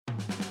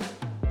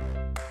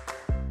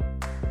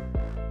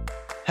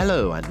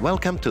Hello and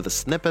welcome to the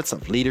Snippets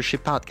of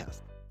Leadership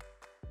podcast.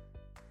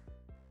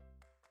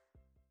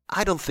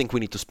 I don't think we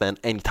need to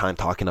spend any time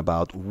talking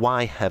about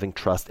why having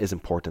trust is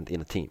important in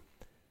a team.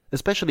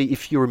 Especially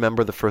if you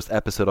remember the first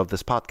episode of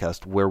this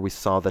podcast where we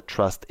saw that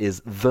trust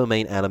is the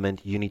main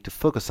element you need to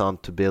focus on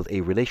to build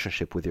a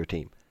relationship with your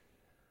team.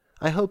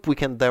 I hope we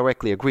can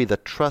directly agree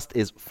that trust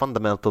is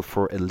fundamental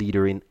for a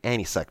leader in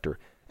any sector,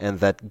 and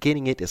that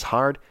gaining it is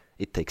hard,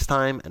 it takes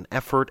time and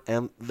effort,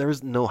 and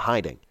there's no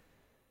hiding.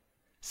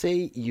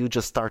 Say you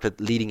just started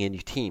leading a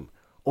new team,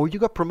 or you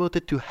got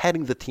promoted to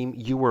heading the team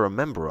you were a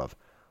member of,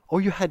 or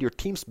you had your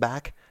team's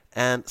back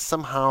and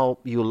somehow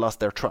you lost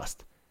their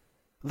trust.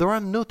 There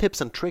are no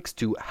tips and tricks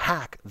to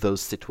hack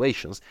those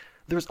situations,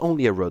 there's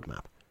only a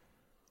roadmap.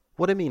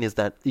 What I mean is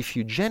that if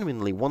you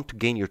genuinely want to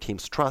gain your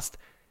team's trust,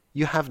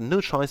 you have no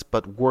choice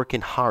but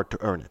working hard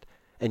to earn it,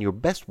 and your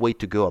best way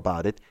to go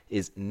about it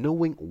is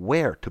knowing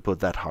where to put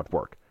that hard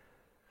work.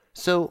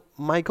 So,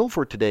 my goal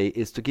for today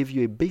is to give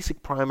you a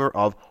basic primer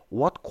of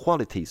what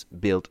qualities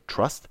build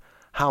trust,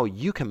 how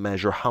you can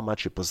measure how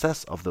much you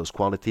possess of those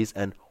qualities,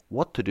 and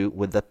what to do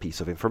with that piece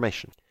of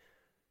information.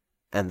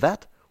 And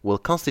that will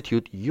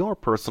constitute your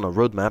personal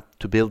roadmap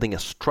to building a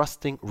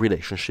trusting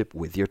relationship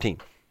with your team.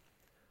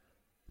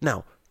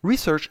 Now,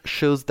 research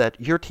shows that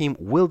your team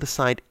will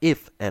decide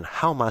if and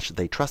how much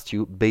they trust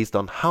you based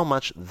on how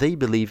much they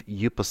believe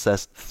you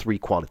possess three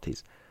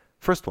qualities.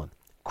 First one,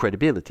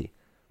 credibility,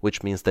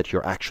 which means that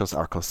your actions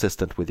are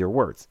consistent with your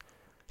words.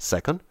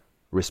 Second,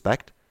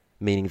 respect,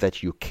 meaning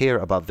that you care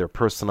about their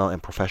personal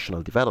and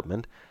professional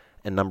development.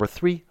 And number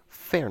three,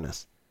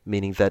 fairness,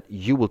 meaning that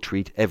you will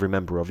treat every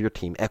member of your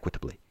team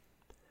equitably.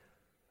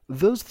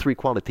 Those three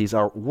qualities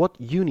are what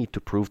you need to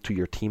prove to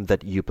your team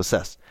that you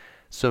possess.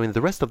 So in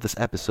the rest of this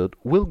episode,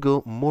 we'll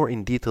go more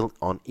in detail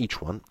on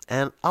each one,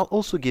 and I'll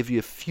also give you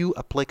a few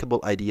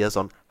applicable ideas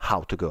on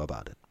how to go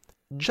about it.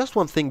 Just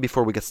one thing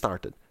before we get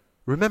started.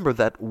 Remember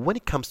that when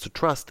it comes to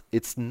trust,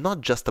 it's not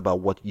just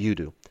about what you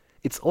do.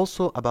 It's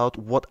also about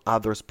what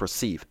others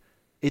perceive.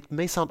 It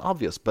may sound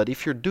obvious, but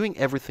if you're doing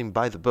everything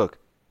by the book,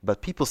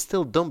 but people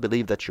still don't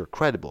believe that you're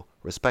credible,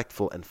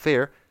 respectful, and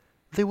fair,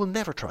 they will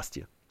never trust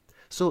you.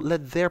 So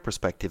let their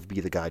perspective be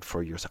the guide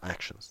for your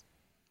actions.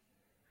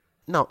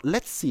 Now,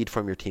 let's see it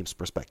from your team's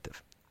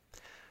perspective.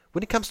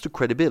 When it comes to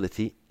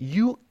credibility,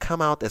 you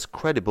come out as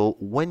credible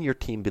when your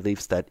team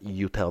believes that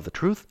you tell the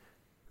truth,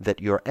 that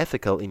you're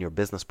ethical in your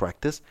business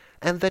practice,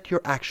 and that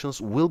your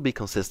actions will be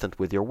consistent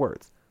with your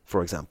words.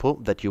 For example,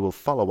 that you will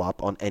follow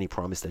up on any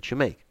promise that you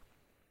make.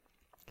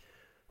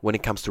 When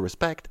it comes to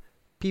respect,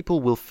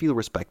 people will feel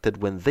respected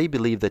when they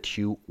believe that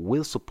you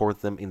will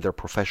support them in their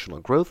professional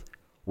growth,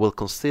 will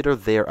consider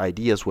their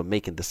ideas when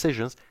making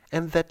decisions,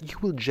 and that you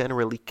will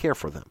generally care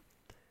for them.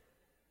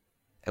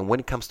 And when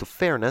it comes to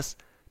fairness,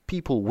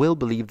 people will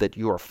believe that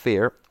you are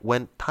fair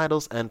when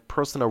titles and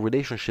personal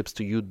relationships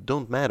to you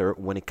don't matter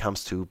when it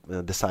comes to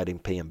deciding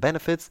pay and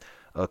benefits,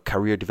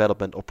 career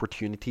development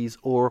opportunities,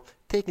 or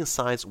taking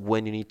sides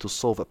when you need to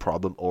solve a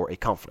problem or a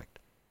conflict.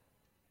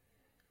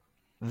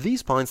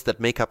 These points that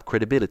make up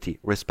credibility,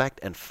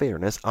 respect, and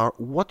fairness are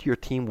what your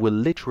team will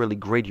literally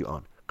grade you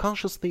on,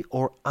 consciously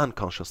or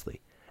unconsciously,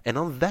 and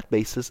on that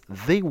basis,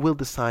 they will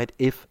decide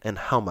if and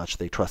how much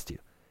they trust you.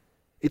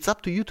 It's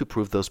up to you to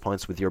prove those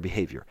points with your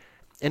behavior,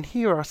 and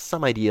here are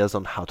some ideas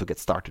on how to get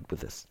started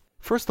with this.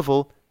 First of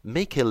all,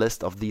 make a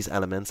list of these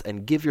elements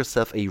and give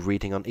yourself a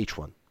rating on each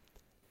one.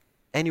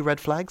 Any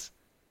red flags?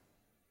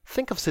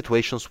 Think of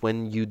situations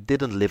when you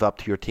didn't live up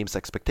to your team's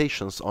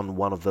expectations on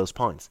one of those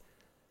points.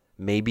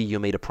 Maybe you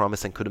made a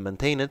promise and couldn't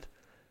maintain it.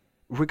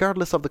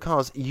 Regardless of the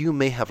cause, you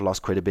may have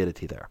lost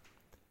credibility there.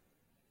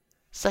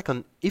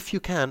 Second, if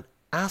you can,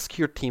 ask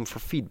your team for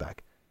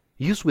feedback.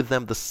 Use with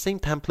them the same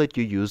template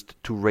you used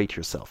to rate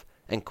yourself,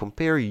 and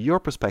compare your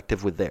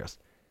perspective with theirs.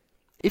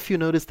 If you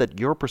notice that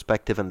your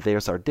perspective and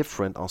theirs are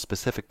different on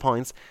specific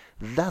points,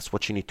 that's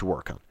what you need to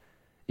work on.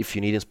 If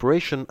you need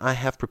inspiration, I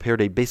have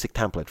prepared a basic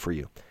template for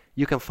you.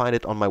 You can find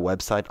it on my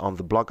website on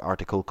the blog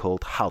article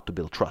called How to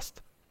Build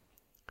Trust.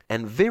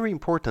 And very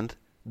important,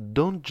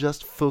 don't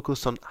just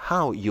focus on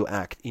how you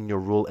act in your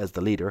role as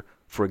the leader,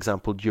 for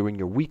example, during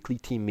your weekly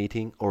team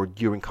meeting or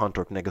during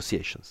contract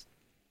negotiations.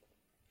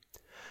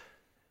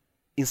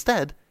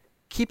 Instead,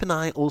 keep an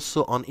eye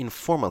also on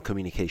informal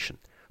communication.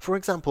 For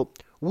example,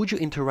 would you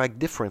interact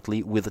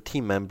differently with a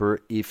team member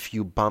if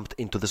you bumped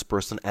into this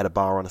person at a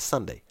bar on a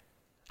Sunday?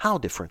 How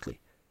differently?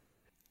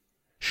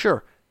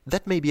 Sure,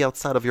 that may be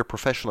outside of your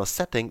professional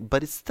setting,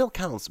 but it still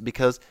counts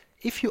because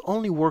if you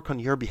only work on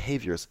your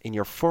behaviors in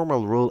your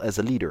formal role as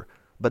a leader,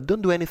 but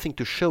don't do anything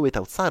to show it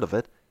outside of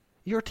it,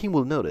 your team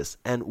will notice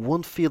and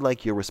won't feel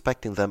like you're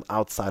respecting them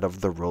outside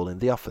of the role in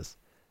the office.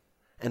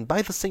 And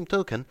by the same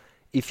token,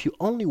 if you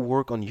only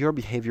work on your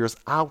behaviors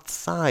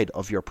outside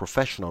of your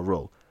professional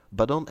role,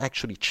 but don't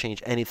actually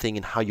change anything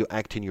in how you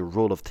act in your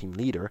role of team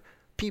leader,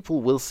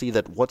 people will see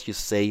that what you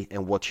say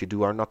and what you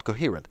do are not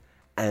coherent,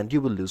 and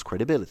you will lose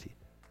credibility.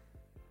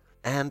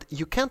 And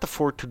you can't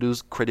afford to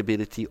lose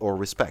credibility or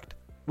respect.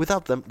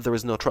 Without them, there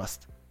is no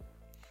trust.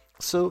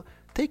 So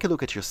take a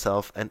look at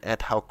yourself and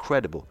at how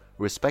credible,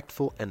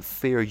 respectful and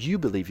fair you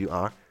believe you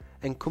are,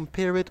 and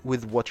compare it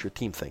with what your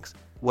team thinks.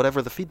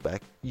 Whatever the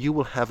feedback, you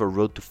will have a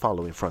road to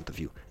follow in front of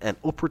you and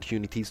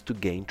opportunities to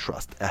gain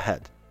trust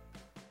ahead.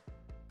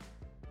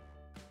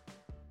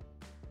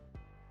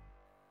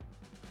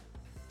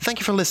 Thank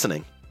you for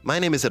listening. My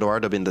name is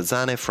Eduardo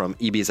Bindazzane from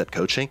EBZ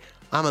Coaching.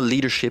 I'm a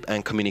leadership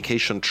and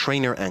communication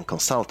trainer and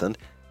consultant.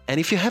 And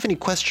if you have any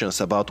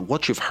questions about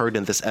what you've heard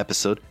in this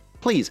episode,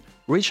 please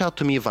reach out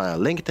to me via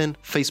LinkedIn,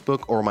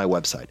 Facebook, or my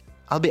website.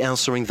 I'll be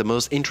answering the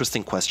most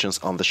interesting questions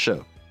on the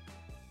show.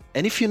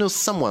 And if you know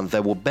someone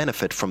that will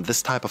benefit from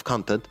this type of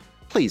content,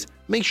 please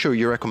make sure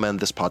you recommend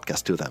this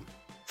podcast to them.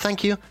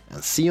 Thank you,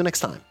 and see you next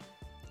time.